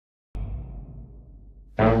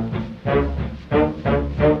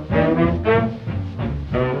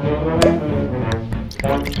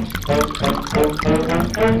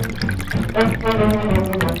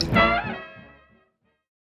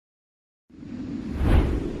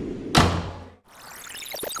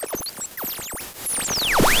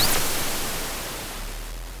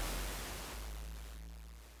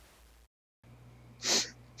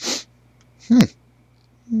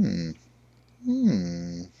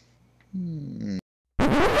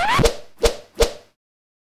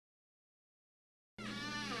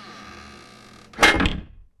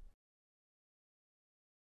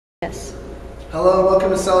Yes. Hello and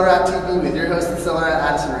welcome to Cellar Rat TV with your host, the Cellar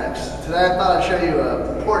Rat Rex. Today I thought I'd show you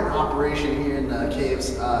an important operation here in the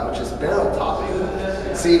caves, which is barrel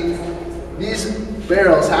topping. See, these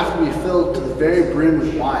barrels have to be filled to the very brim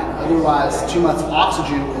with wine, otherwise too much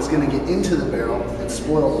oxygen is going to get into the barrel and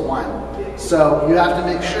spoil the wine. So you have to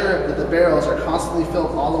make sure that the barrels are constantly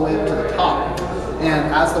filled all the way up to the top.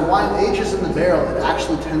 And as the wine ages in the barrel, it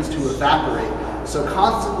actually tends to evaporate. So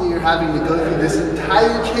constantly you're having to go through this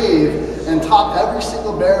entire cave and top every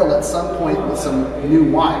single barrel at some point with some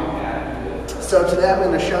new wine. So today I'm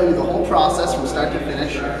going to show you the whole process from start to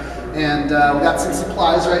finish. And we got some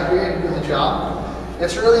supplies right here to do the job.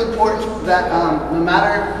 It's really important that no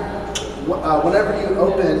matter whenever you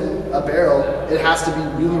open a barrel, it has to be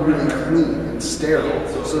really, really clean and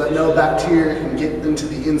sterile so that no bacteria can get into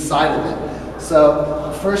the inside of it.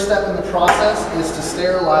 So the first step in the process is to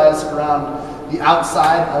sterilize around the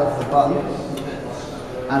outside of the bung.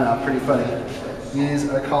 I don't know, pretty funny. These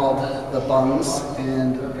are called the bungs,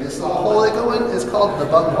 and this little hole they go in is called the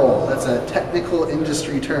bung hole. That's a technical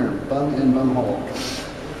industry term, bung and bung hole.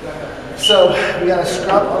 So we gotta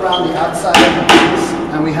scrub around the outside of the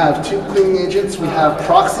bungs, and we have two cleaning agents. We have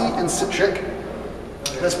Proxy and Citric.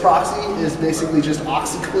 This Proxy is basically just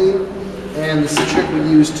OxyClean, and the Citric we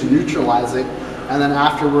use to neutralize it, and then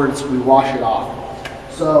afterwards we wash it off.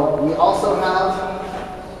 So we also have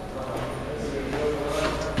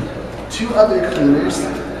two other cleaners.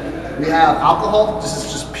 We have alcohol. This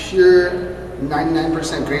is just pure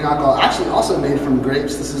 99% grain alcohol, actually also made from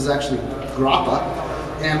grapes. This is actually grappa.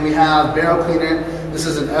 And we have barrel cleaner. This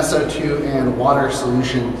is an SO2 and water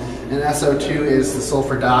solution. And SO2 is the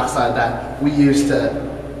sulfur dioxide that we use to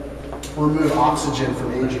remove oxygen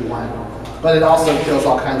from aging wine. But it also kills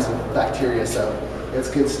all kinds of bacteria, so it's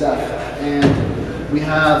good stuff. And we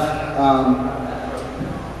have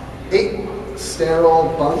 8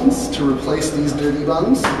 sterile bungs to replace these dirty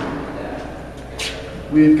bungs.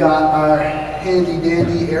 We've got our handy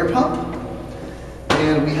dandy air pump,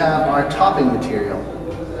 and we have our topping material.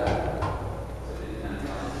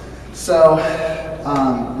 So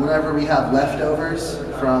whenever we have leftovers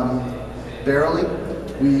from barreling,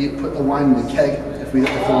 we put the wine in the keg if the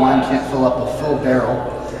wine can't fill up a full barrel.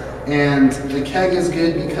 And the keg is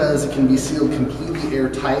good because it can be sealed completely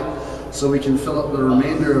airtight, so we can fill up the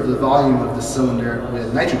remainder of the volume of the cylinder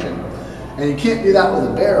with nitrogen. And you can't do that with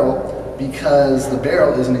a barrel because the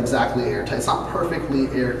barrel isn't exactly airtight. It's not perfectly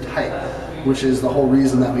airtight, which is the whole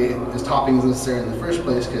reason that this topping is necessary in the first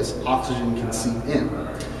place, because oxygen can seep in.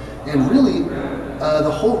 And really,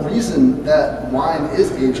 the whole reason that wine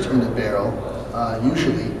is aged in a barrel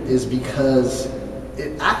usually is because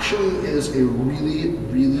it actually is a really,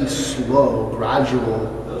 really slow,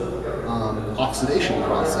 gradual oxidation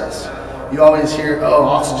process. You always hear, oh,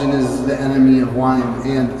 oxygen is the enemy of wine,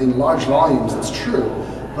 and in large volumes it's true,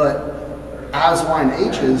 but as wine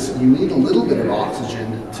ages, you need a little bit of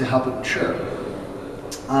oxygen to help it mature.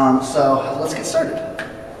 So let's get started.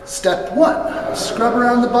 Step 1, scrub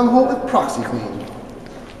around the bung hole with Proxy Clean.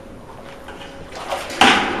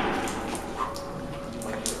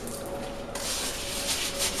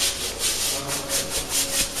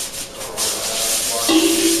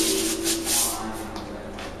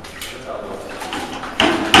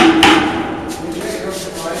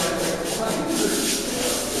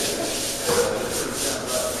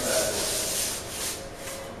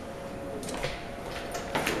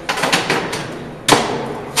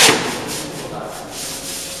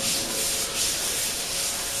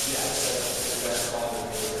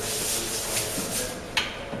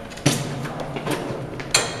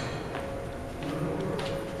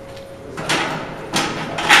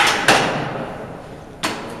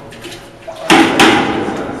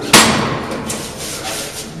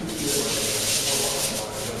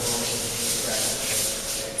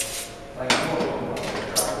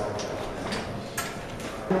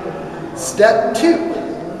 Step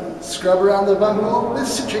 2, scrub around the bung hole with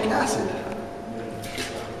citric acid.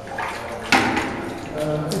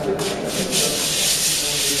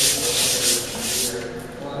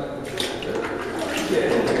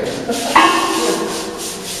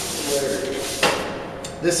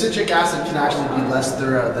 This citric acid can actually be less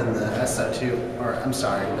thorough than the SO2, or I'm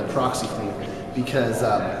sorry, the proxy clean, because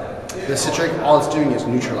the citric, all it's doing is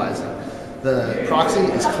neutralizing. The proxy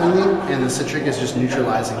is cleaning, and the citric is just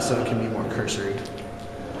neutralizing, so it can be more cursory.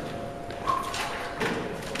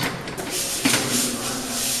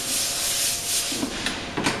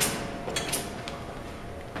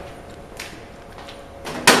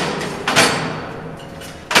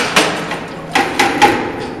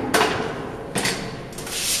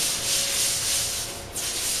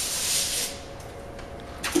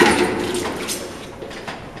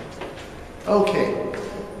 Okay,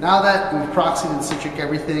 now that we've proxied and citric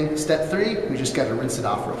everything, step 3, we just got to rinse it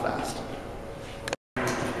off real fast.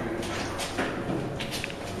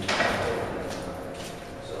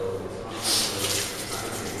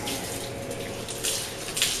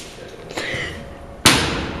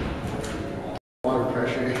 Water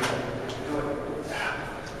pressure.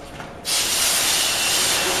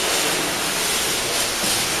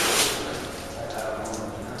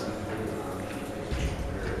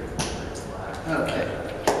 Okay,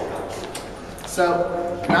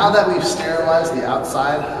 so now that we've sterilized the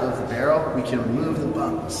outside of the barrel, we can remove the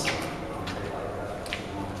bungs.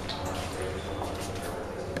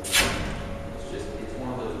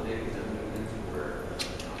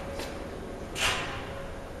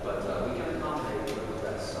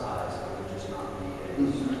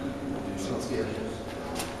 Smells good.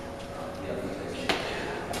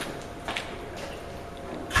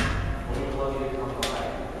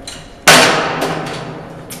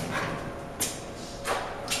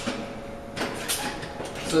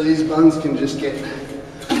 So these bungs can just get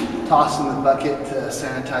tossed in the bucket to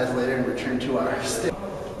sanitize later and return to our stick.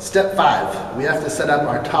 Step 5, we have to set up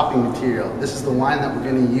our topping material. This is the wine that we're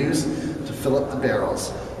going to use to fill up the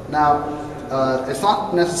barrels. Now, it's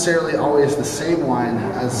not necessarily always the same wine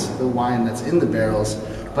as the wine that's in the barrels,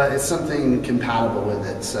 but it's something compatible with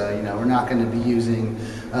it. So, you know, we're not going to be using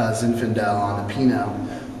Zinfandel on a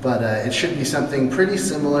Pinot, but it should be something pretty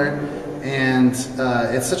similar, and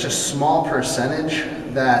it's such a small percentage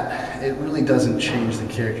that it really doesn't change the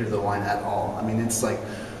character of the wine at all. I mean, it's like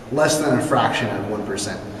less than a fraction of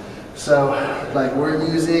 1%. So, like, we're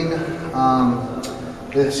using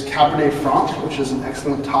this Cabernet Franc, which is an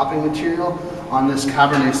excellent topping material, on this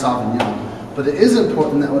Cabernet Sauvignon. But it is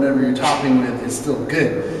important that whatever you're topping with is still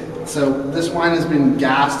good. So this wine has been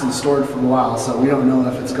gassed and stored for a while, so we don't know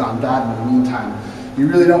if it's gone bad in the meantime. You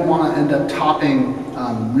really don't want to end up topping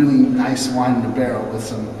really nice wine in a barrel with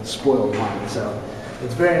some spoiled wine. So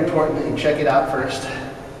it's very important that you check it out first.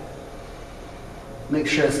 Make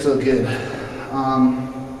sure it's still good.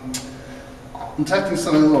 I'm detecting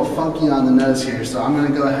something a little funky on the nose here, so I'm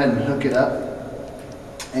going to go ahead and hook it up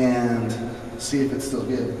and see if it's still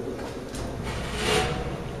good.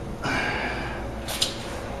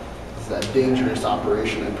 It's that dangerous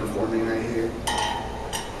operation I'm performing right here.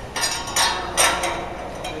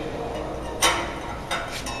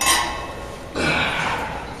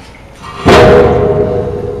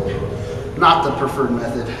 Not the preferred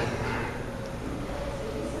method.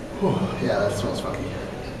 Whew, yeah, that smells funky.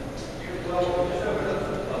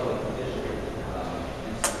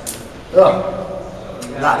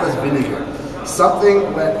 Ugh, that was vinegar.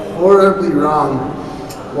 Something went horribly wrong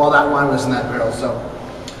while that wine was in that barrel. So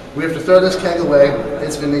we have to throw this keg away.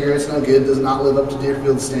 It's vinegar, it's no good, does not live up to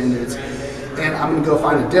Deerfield standards. And I'm gonna go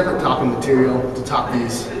find a different topping material to top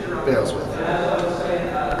these barrels with.